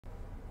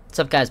What's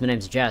up, guys? My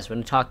name's Jess. We're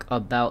going to talk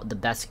about the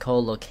best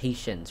coal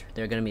locations.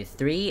 There are going to be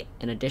 3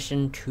 in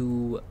addition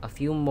to a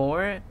few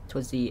more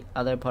towards the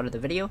other part of the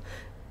video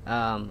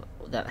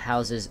that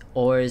houses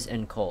ores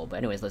and coal. But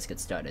anyways, let's get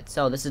started.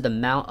 So this is the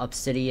Mount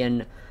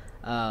Obsidian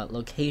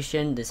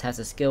location. This has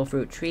a skill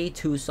fruit tree,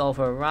 2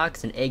 sulfur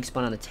rocks, an egg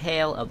spawn on the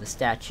tail of the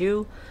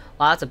statue,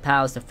 lots of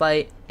pals to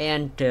fight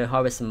and to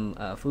harvest some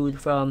food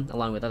from,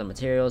 along with other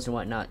materials and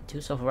whatnot. 2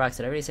 sulfur rocks,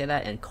 did I already say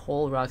that? And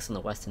coal rocks on the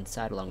western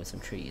side along with some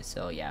trees.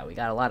 So yeah, we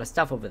got a lot of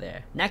stuff over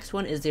there. Next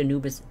one is the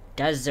Anubis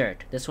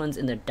Desert. This one's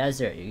in the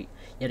desert. You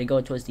have to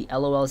go towards the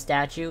LOL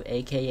statue,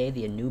 aka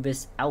the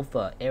Anubis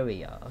Alpha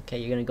area. Okay,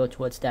 you're gonna go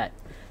towards that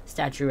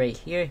statue right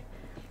here.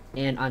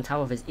 And on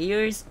top of his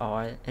ears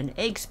are an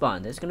egg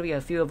spawn. There's gonna be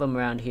a few of them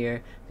around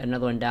here. Got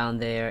another one down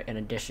there. In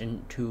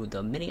addition to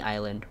the mini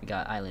island, we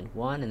got island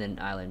 1, and then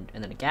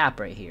a gap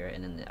right here,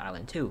 and then the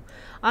island 2.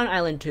 On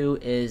island 2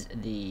 is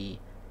the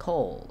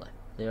coal.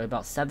 There are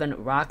about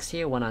 7 rocks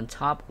here, 1 on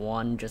top,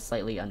 1 just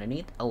slightly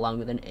underneath, along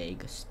with an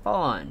egg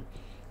spawn.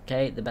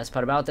 Okay, the best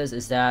part about this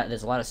is that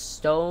there's a lot of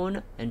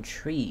stone and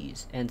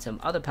trees and some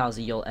other pals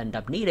that you'll end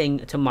up needing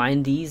to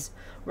mine these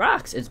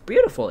rocks. It's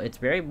beautiful. It's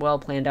very well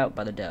planned out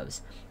by the devs.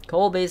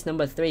 Coal base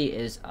number 3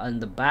 is on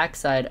the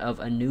backside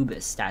of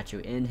Anubis statue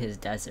in his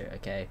desert.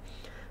 Okay,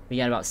 we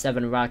got about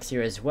 7 rocks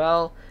here as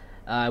well.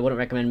 I wouldn't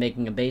recommend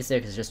making a base there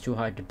because it's just too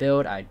hard to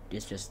build.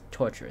 It's just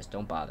torturous.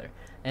 Don't bother.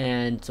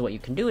 And so what you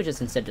can do is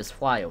just instead just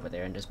fly over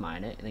there and just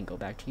mine it and then go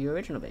back to your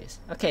original base.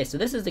 Okay, so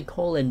this is the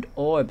coal and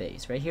ore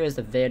base. Right here is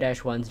the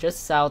Verdash ones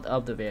just south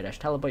of the Verdash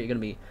teleport.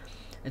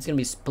 It's gonna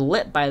be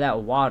split by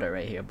that water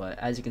right here. But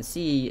as you can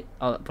see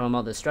from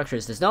all the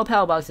structures, there's no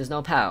power box, there's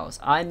no pals.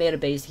 I made a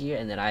base here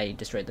and then I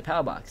destroyed the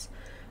power box.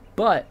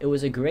 But it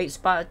was a great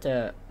spot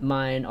to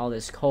mine all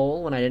this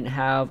coal when I didn't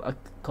have a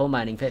coal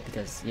mining pit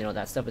because, you know,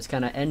 that stuff is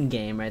kind of end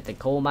game, right? The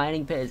coal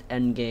mining pit is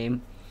end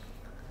game,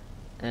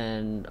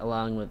 and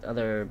along with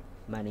other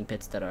mining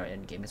pits that are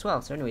end game as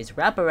well. So anyways,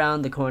 wrap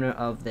around the corner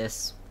of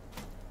this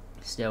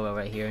stairwell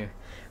right here,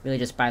 really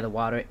just by the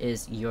water,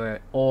 is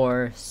your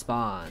ore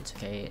spawns.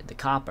 Okay, the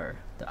copper,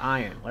 the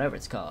iron, whatever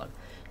it's called.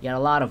 You got a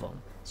lot of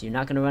them, so you're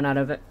not going to run out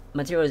of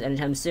materials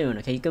anytime soon.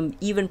 Okay, you can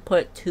even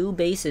put 2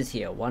 bases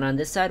here, 1 on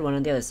this side, 1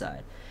 on the other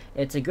side.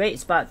 It's a great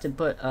spot to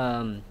put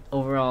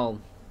overall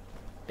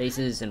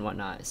bases and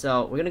whatnot.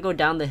 So we're gonna go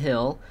down the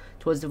hill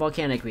towards the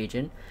volcanic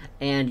region,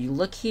 and you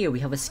look here, we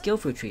have a skill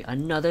fruit tree,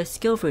 another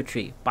skill fruit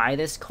tree by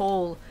this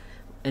coal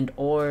and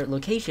ore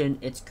location.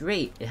 It's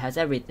great. It has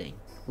everything,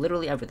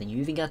 literally everything.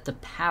 You even got the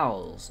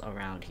pals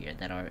around here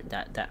that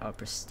are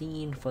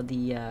pristine for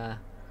the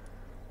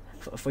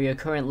for your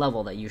current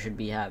level that you should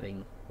be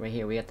having. Right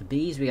here we got the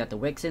bees, we got the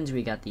Wixens,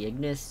 we got the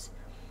Ignis,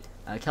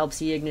 Kelp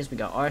Sea Ignis, we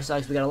got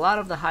Arsox, we got a lot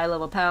of the high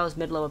level pals,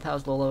 mid level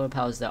pals, low level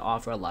pals that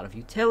offer a lot of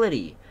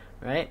utility,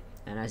 right?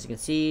 And as you can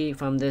see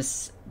from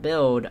this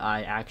build,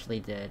 I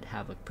actually did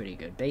have a pretty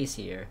good base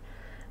here,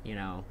 you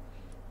know.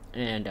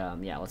 And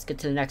yeah, let's get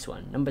to the next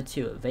one. Number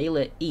 2,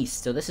 Violet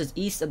East. So this is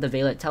east of the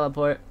Violet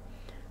teleport,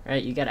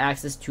 right? You got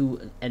access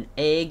to an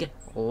egg,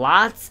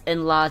 lots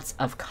and lots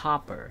of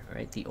copper,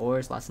 right? The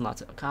ores, lots and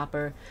lots of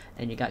copper,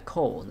 and you got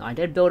coal. Now I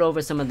did build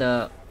over some of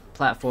the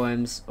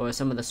platforms or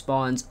some of the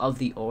spawns of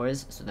the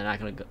ores, so they're not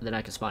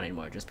gonna spawn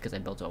anymore just because I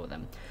built over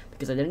them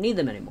because I didn't need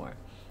them anymore.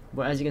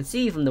 But as you can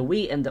see from the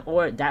wheat and the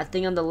ore, that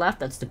thing on the left,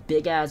 that's the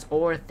big ass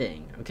ore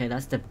thing. Okay,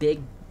 that's the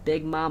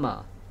big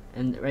mama.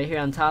 And right here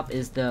on top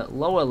is the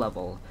lower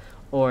level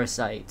ore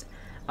site.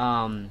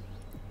 And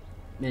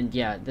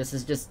yeah, this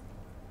is just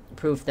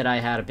proof that I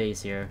had a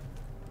base here.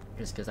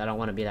 Just because I don't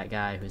want to be that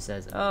guy who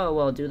says, oh,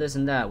 well, do this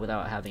and that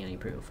without having any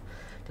proof.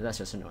 Because that's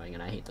just annoying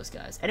and I hate those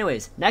guys.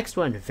 Anyways, next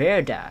one,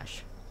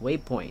 Verdash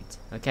waypoint.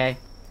 Okay.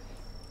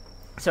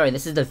 Sorry,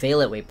 this is the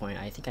Violet waypoint.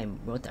 I think I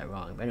wrote that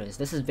wrong. But anyways,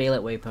 this is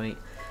Violet waypoint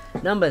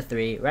number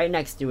 3. Right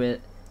next to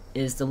it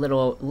is the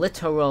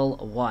literal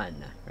 1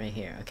 right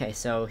here. Okay,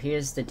 so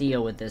here's the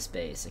deal with this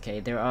base. Okay,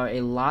 there are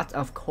a lot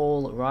of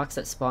coal rocks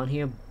that spawn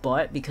here,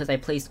 but because I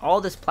placed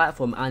all this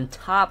platform on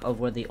top of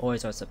where the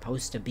ores are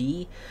supposed to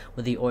be,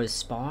 where the ores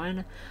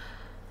spawn,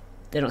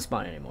 they don't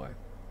spawn anymore.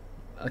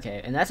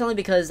 Okay, and that's only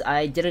because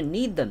I didn't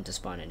need them to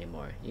spawn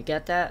anymore. You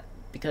get that?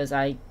 Because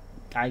I'm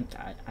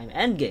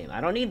endgame. I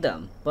don't need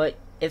them. But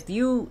if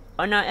you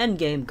are not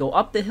endgame, go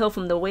up the hill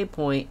from the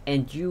waypoint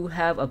and you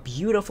have a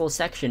beautiful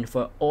section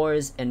for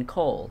ores and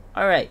coal.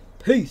 Alright,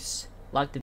 peace. Lock the